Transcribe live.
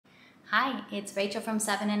Hi, it's Rachel from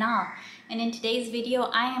 7 in All, and in today's video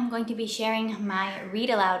I am going to be sharing my Read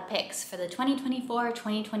Aloud picks for the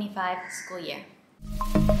 2024-2025 school year.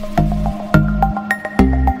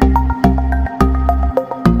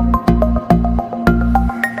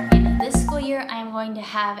 In this school year I am going to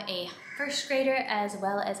have a first grader as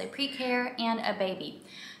well as a pre-K and a baby.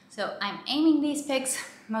 So I'm aiming these picks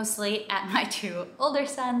mostly at my two older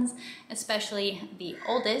sons, especially the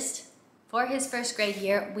oldest. For his first grade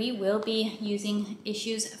year, we will be using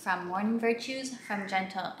issues from Morning Virtues, from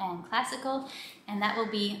Gentle and Classical, and that will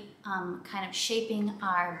be kind of shaping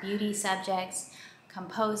our beauty subjects,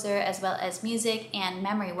 composer, as well as music and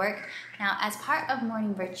memory work. Now, as part of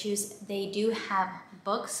Morning Virtues, they do have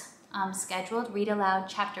books scheduled, read aloud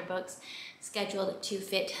chapter books, scheduled to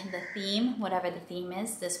fit the theme, whatever the theme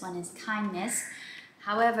is. This one is kindness.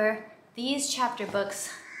 However, these chapter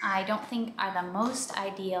books I don't think are the most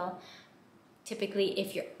ideal typically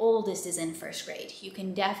if your oldest is in first grade. You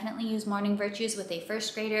can definitely use Morning Virtues with a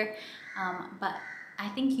first grader, but I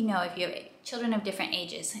think you know if you have children of different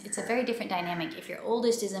ages, it's a very different dynamic if your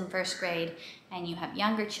oldest is in first grade and you have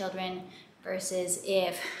younger children versus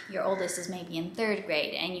if your oldest is maybe in third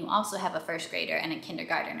grade and you also have a first grader and a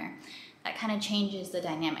kindergartner. That kind of changes the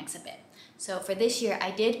dynamics a bit. So for this year,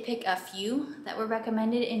 I did pick a few that were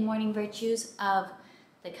recommended in Morning Virtues of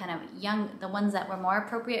the kind of the ones that were more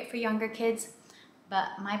appropriate for younger kids, but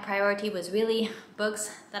my priority was really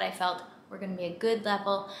books that I felt were going to be a good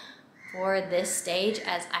level for this stage,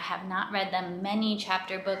 as I have not read them many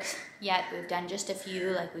chapter books yet. We've done just a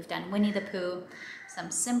few, like we've done Winnie the Pooh,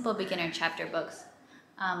 some simple beginner chapter books,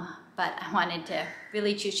 but I wanted to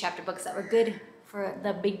really choose chapter books that were good for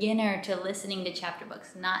the beginner to listening to chapter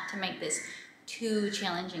books, not to make this too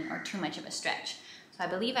challenging or too much of a stretch. I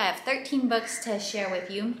believe I have 13 books to share with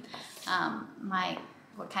you.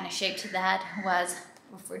 What kind of shaped that was,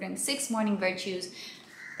 if we're doing 6 Morning Virtues,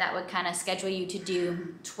 that would kind of schedule you to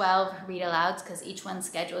do 12 read alouds, because each one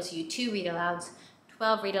schedules you 2 read alouds,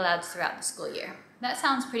 12 read alouds throughout the school year. That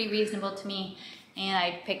sounds pretty reasonable to me, and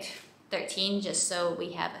I picked 13 just so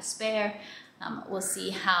we have a spare. We'll see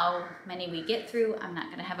how many we get through. I'm not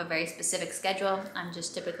going to have a very specific schedule. I'm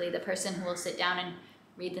just typically the person who will sit down and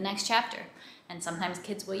read the next chapter. And sometimes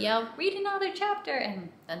kids will yell, read another chapter, and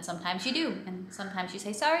then sometimes you do. And sometimes you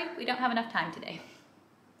say, sorry, we don't have enough time today.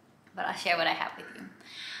 But I'll share what I have with you.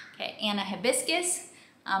 Okay, Anna Hibiscus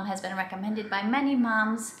has been recommended by many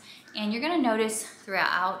moms. And you're gonna notice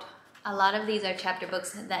throughout, a lot of these are chapter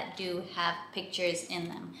books that do have pictures in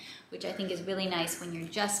them, which I think is really nice when you're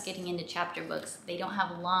just getting into chapter books. They don't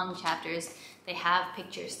have long chapters. They have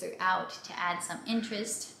pictures throughout to add some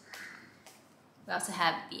interest. We also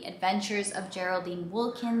have The Adventures of Geraldine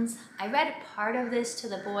Woolkins. I read part of this to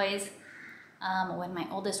the boys when my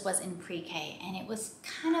oldest was in pre-K, and it was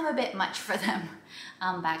kind of a bit much for them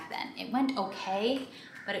back then. It went okay,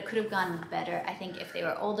 but it could have gone better, I think, if they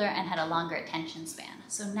were older and had a longer attention span.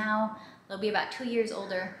 So now they'll be about 2 years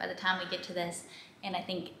older by the time we get to this, and I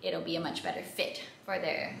think it'll be a much better fit for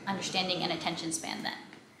their understanding and attention span then.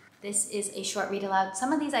 This is a short read aloud.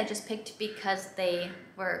 Some of these I just picked because they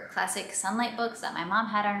were classic Sunlight books that my mom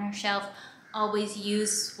had on her shelf. Always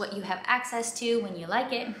use what you have access to when you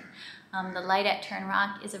like it. The Light at Turn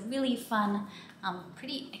Rock is a really fun,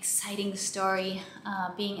 pretty exciting story,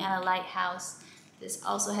 being at a lighthouse. This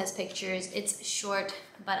also has pictures. It's short,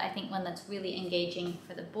 but I think one that's really engaging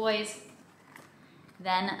for the boys.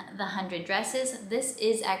 Then The 100 Dresses. This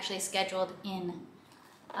is actually scheduled in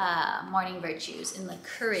Morning Virtues in the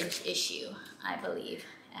Courage issue, I believe.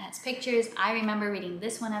 It has pictures. I remember reading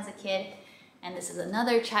this one as a kid, and this is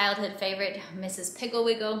another childhood favorite, Mrs. Piggle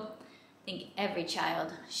Wiggle. I think every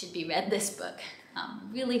child should be read this book.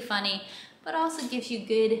 Really funny, but also gives you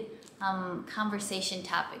good conversation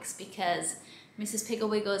topics, because Mrs. Piggle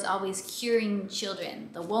Wiggle is always curing children.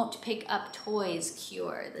 The won't pick up toys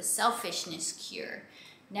cure, the selfishness cure,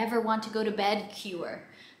 never want to go to bed cure.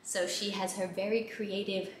 So she has her very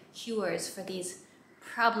creative cures for these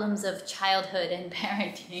problems of childhood and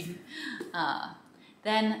parenting.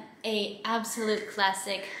 Then a absolute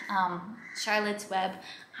classic, Charlotte's Web.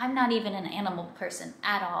 I'm not even an animal person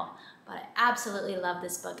at all, but I absolutely love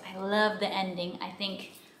this book. I love the ending. I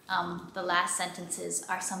think the last sentences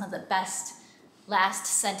are some of the best last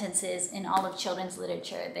sentences in all of children's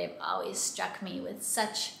literature. They've always struck me with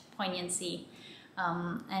such poignancy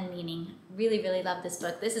and meaning. Really, really love this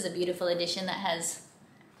book. This is a beautiful edition that has,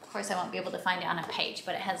 of course I won't be able to find it on a page,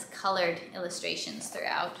 but it has colored illustrations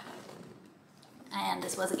throughout. And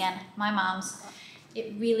this was, again, my mom's.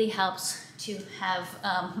 It really helps to have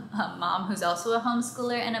a mom who's also a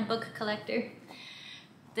homeschooler and a book collector.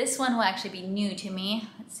 This one will actually be new to me.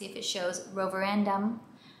 Let's see if it shows Roverandom.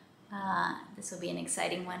 This will be an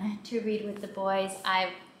exciting one to read with the boys.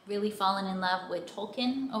 I've really fallen in love with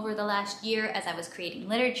Tolkien over the last year as I was creating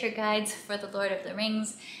literature guides for The Lord of the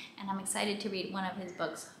Rings, and I'm excited to read one of his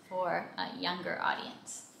books for a younger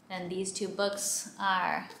audience. Then these two books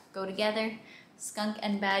go together, Skunk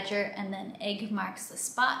and Badger, and then Egg Marks the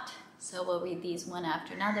Spot. So we'll read these one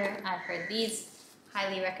after another. I've heard these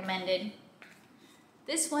highly recommended.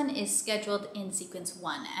 This one is scheduled in sequence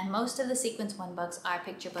 1, and most of the sequence 1 books are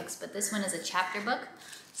picture books, but this one is a chapter book,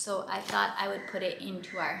 so I thought I would put it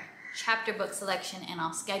into our chapter book selection, and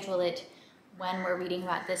I'll schedule it when we're reading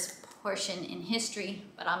about this portion in history,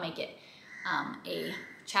 but I'll make it a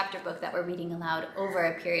chapter book that we're reading aloud over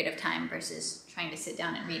a period of time versus trying to sit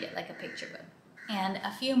down and read it like a picture book. And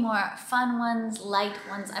a few more fun ones, light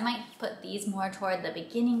ones. I might put these more toward the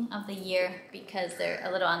beginning of the year because they're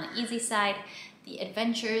a little on the easy side. The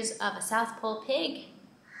Adventures of a South Pole Pig.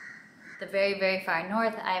 The Very, Very Far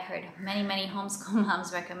North. I've heard many, many homeschool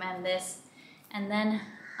moms recommend this. And then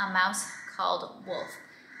A Mouse Called Wolf.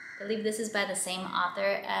 I believe this is by the same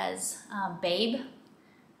author as Babe.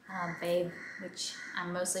 Babe, which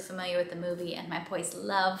I'm mostly familiar with the movie, and my boys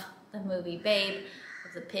love the movie Babe,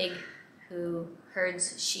 of the pig who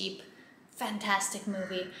herds sheep. Fantastic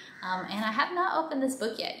movie. And I have not opened this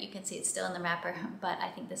book yet. You can see it's still in the wrapper, but I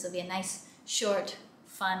think this will be a nice, short,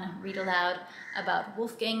 fun read aloud about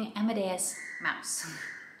Wolfgang Amadeus Mouse.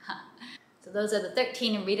 So those are the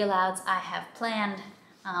 13 read alouds I have planned,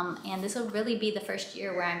 and this will really be the first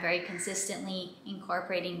year where I'm very consistently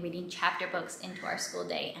incorporating reading chapter books into our school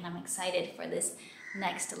day, and I'm excited for this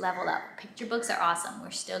next level up. Picture books are awesome.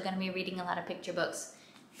 We're still going to be reading a lot of picture books,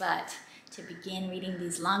 but to begin reading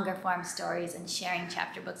these longer form stories and sharing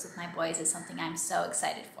chapter books with my boys is something I'm so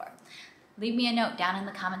excited for. Leave me a note down in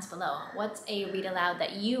the comments below. What's a read aloud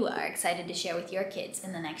that you are excited to share with your kids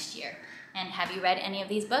in the next year? And have you read any of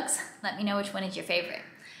these books? Let me know which one is your favorite.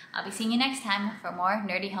 I'll be seeing you next time for more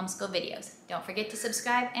nerdy homeschool videos. Don't forget to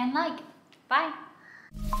subscribe and like. Bye!